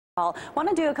Want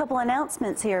to do a couple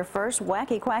announcements here first.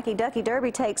 Wacky Quacky Ducky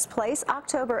Derby takes place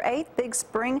October 8th, Big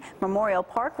Spring Memorial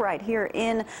Park right here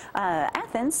in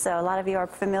Athens. So a lot of you are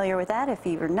familiar with that. If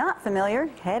you're not familiar,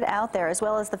 head out there, as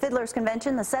well as the Fiddlers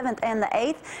Convention the 7th and the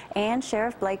 8th, and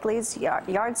Sheriff Blakely's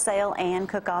yard sale and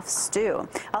cook-off stew.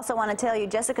 Also want to tell you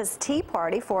Jessica's Tea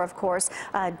Party for, of course,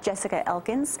 Jessica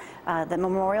Elkins, the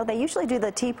memorial. They usually do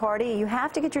the tea party. You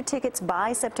have to get your tickets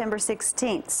by September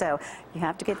 16th, so you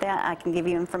have to get that. I can give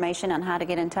you information on how to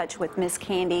get in touch with Miss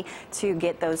Candy to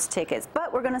get those tickets.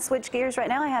 But we're going to switch gears right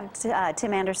now. I have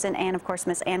Tim Anderson and, of course,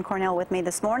 Miss Ann Cornell with me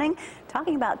this morning,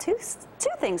 talking about two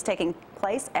things taking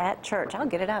place at church. I'll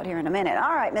get it out here in a minute.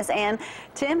 All right, Miss Ann.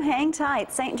 Tim, hang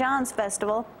tight. St. John's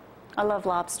Festival. I love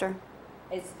lobster.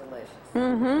 It's delicious.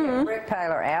 Mm-hmm. Rick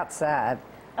Taylor outside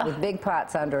with big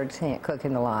pots under a tent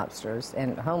cooking the lobsters,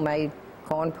 and homemade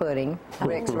corn pudding,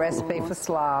 Rick's recipe for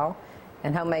slaw,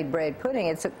 and homemade bread pudding.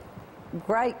 It's a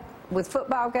great with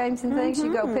football games and things.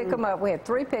 You go pick them up. We have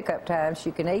 3 pickup times.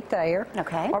 You can eat there,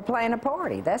 or plan a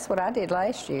party. That's what I did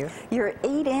last year. Your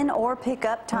eat-in or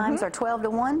pick-up times are 12 to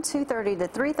 1, 2:30 to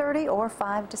 3:30, or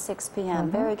 5 to 6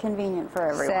 p.m. Very convenient for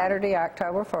everyone. Saturday,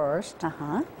 October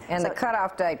 1st. And the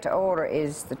cutoff date to order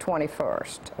is the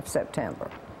 21st of September.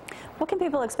 What can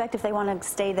people expect if they want to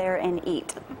stay there and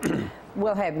eat?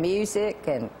 We'll have music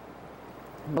and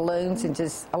balloons and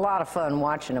just a lot of fun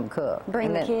watching them cook.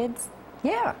 Bring the kids?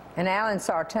 Yeah, and Alan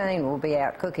Sartain will be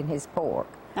out cooking his pork.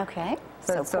 Okay,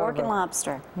 so pork and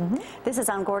lobster. This is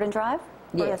on Gordon Drive?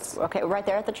 Yes. Okay, right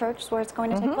there at the church is where it's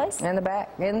going to take place? In the back,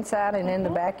 inside and in the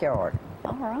backyard.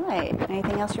 All right.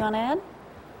 Anything else you want to add?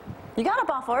 You got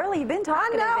up awful early. You've been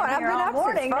talking. I know, I've been up all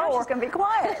morning. Now she's going to be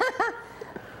quiet.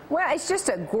 Well, it's just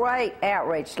a great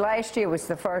outreach. Last year was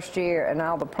the first year, and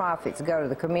all the profits go to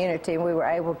the community, and we were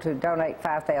able to donate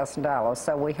 $5,000.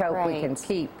 So we hope we can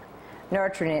keep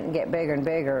nurturing it and get bigger and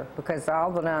bigger, because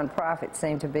all the nonprofits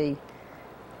seem to be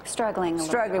struggling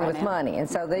with money. And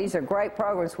so these are great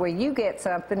programs where you get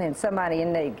something and somebody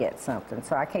in need gets something.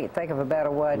 So I can't think of a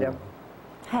better way to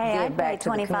Hey, I'd pay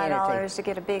 $25 to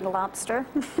get a big lobster.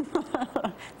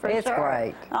 It's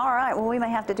great. All right. Well, we may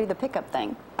have to do the pickup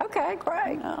thing. Okay,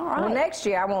 great. All right. Well, next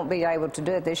year I won't be able to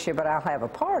do it this year, but I'll have a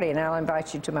party, and I'll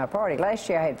invite you to my party. Last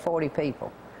year I had 40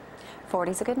 people.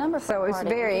 40 is a good number for a party. So it's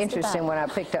very interesting when I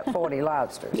picked up 40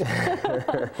 lobsters.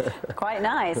 Quite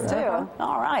nice, too.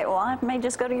 All right. Well, I may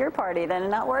just go to your party then and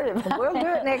not worry about it. We'll do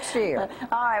it next year.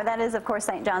 All right. That is, of course,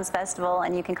 St. John's Festival,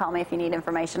 and you can call me if you need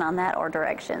information on that or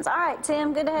directions. All right,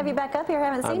 Tim, good to have you back up here. I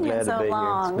haven't seen you in so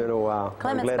long. It's been a while.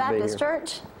 Clements Baptist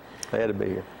Church. Glad to be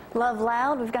here. Love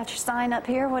Loud. We've got your sign up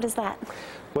here. What is that?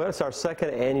 Well, it's our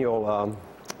second annual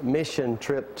mission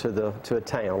trip to a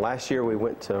town. Last year we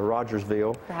went to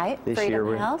Rogersville. Right. This Freedom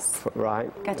year House.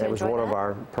 That was one of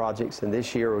our projects, and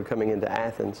this year we're coming into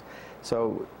Athens.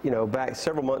 So, you know, back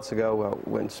several months ago, I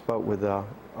went and spoke with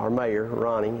our mayor,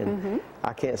 Ronnie, and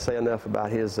I can't say enough about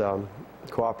his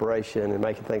cooperation and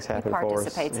making things happen for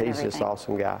us. He's just an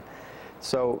awesome guy.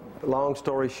 So, long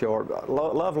story short,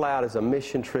 Love Loud is a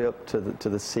mission trip to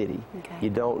the city.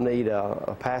 You don't need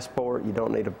a passport. You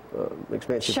don't need an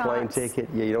expensive plane ticket.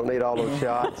 You don't need all those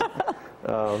shots.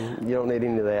 You don't need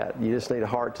any of that. You just need a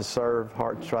heart to serve,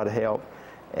 heart to try to help.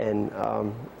 And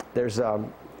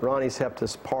Ronnie's helped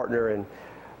us partner and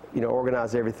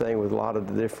organize everything with a lot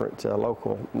of the different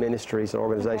local ministries and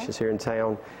organizations here in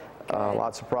town.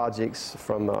 Lots of projects,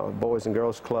 from Boys and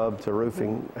Girls Club to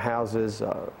roofing houses,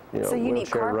 so you need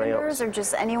carpenters ramps. Or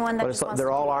just anyone that just wants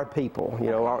they're all our people.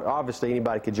 Obviously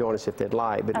anybody could join us if they'd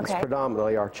like, but it's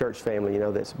predominantly our church family,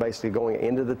 that's basically going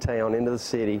into the town, into the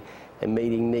city, and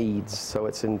meeting needs. So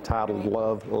it's entitled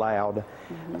Love Loud.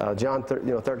 John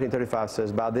 13:35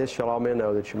 says, "By this shall all men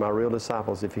know that you're my real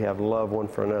disciples, if you have love one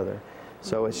for another."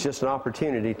 So it's just an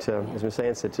opportunity to, as Ms.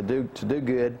 Ann said, to do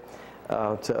good.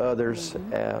 To others.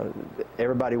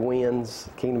 Everybody wins.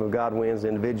 The kingdom of God wins. The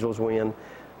individuals win.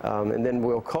 And then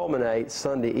we'll culminate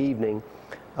Sunday evening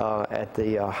at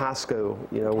the high school,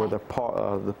 where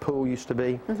the pool used to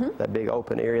be, that big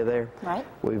open area there. Right.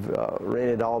 We've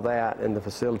rented all that and the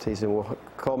facilities, and we'll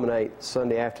culminate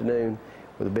Sunday afternoon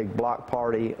with a big block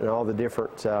party, and all the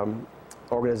different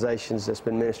organizations that's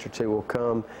been ministered to will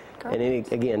come. And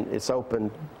again, it's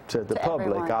open to the public,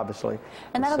 everyone. Obviously.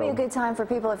 And that'll be a good time for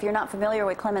people, if you're not familiar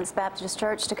with Clements Baptist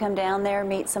Church, to come down there,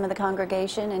 meet some of the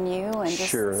congregation and you, and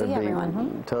just see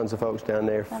everyone. Tons of folks down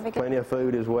there. Plenty of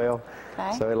food as well.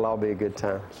 So it'll all be a good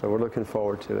time. So we're looking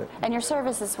forward to it. And your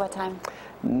service is what time?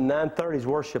 9:30 is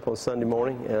worship on Sunday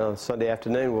morning. Sunday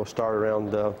afternoon we'll start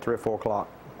around 3 or 4 o'clock.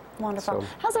 Wonderful. So,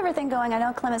 How's everything going? I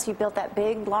know, Clemens, you built that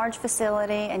big, large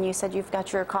facility, and you said you've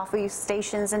got your coffee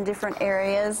stations in different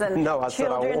areas and no, I said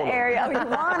I want them. area. Oh, you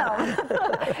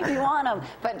want them. You want them.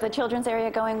 But the children's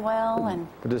area going well, and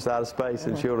we're just out of space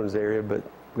in children's area, but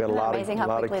we've got a lot of kids. Amazing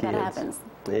how quickly that happens.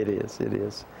 It is. It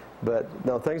is. But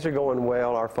no, things are going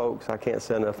well. Our folks, I can't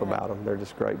say enough about them. They're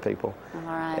just great people. All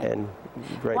right. And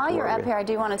great. While you're up with. here, I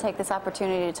do want to take this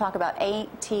opportunity to talk about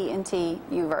AT&T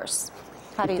Uverse.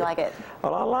 How do you like it?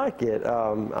 Well, I like it.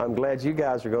 I'm glad you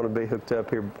guys are going to be hooked up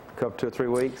here a couple, 2 or 3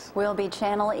 weeks. We'll be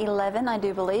channel 11, I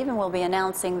do believe, and we'll be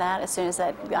announcing that as soon as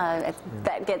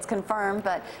that gets confirmed.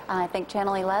 But I think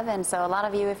channel 11. So a lot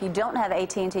of you, if you don't have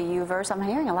AT&T Uverse, I'm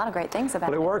hearing a lot of great things about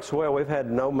it. Well, it works well. We've had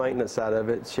no maintenance out of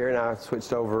it. Sherry and I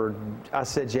switched over. I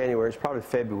said January. It's probably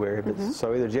February. But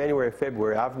so either January or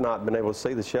February. I've not been able to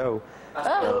see the show.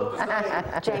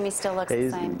 Oh. Jamie still looks the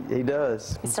same. He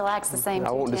does. He still acts the same.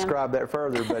 I won't describe that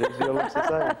further, but he still looks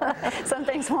the same. Some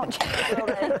things won't change, will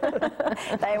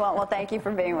they? They won't. Well, thank you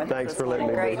for being with us. Thanks for letting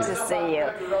me. Great to see you.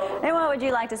 And what would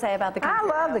you like to say about the country?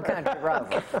 I love the country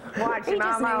rover. Watch him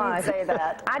all my life. Say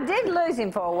that. I did lose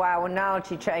him for a while when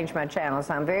Knowledge changed my channel,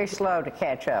 so I'm very slow to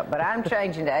catch up. But I'm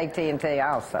changing to AT&T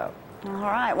also. All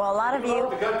right. Well, a lot of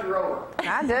you.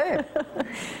 I do.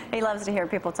 He loves to hear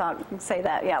people say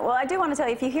that. Yeah. Well, I do want to tell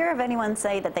you, if you hear of anyone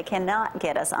say that they cannot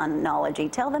get us on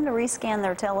Knowledge, tell them to rescan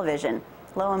their television.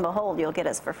 Lo and behold, you'll get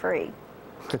us for free.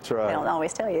 That's right. They don't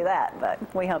always tell you that, but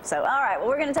we hope so. All right. Well,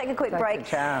 we're going to take a quick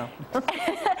break.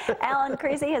 Alan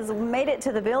Creasy has made it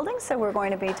to the building, so we're going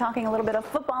to be talking a little bit of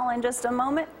football in just a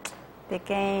moment. Big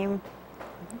game.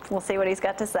 We'll see what he's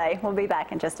got to say. We'll be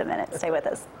back in just a minute. Stay with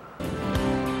us.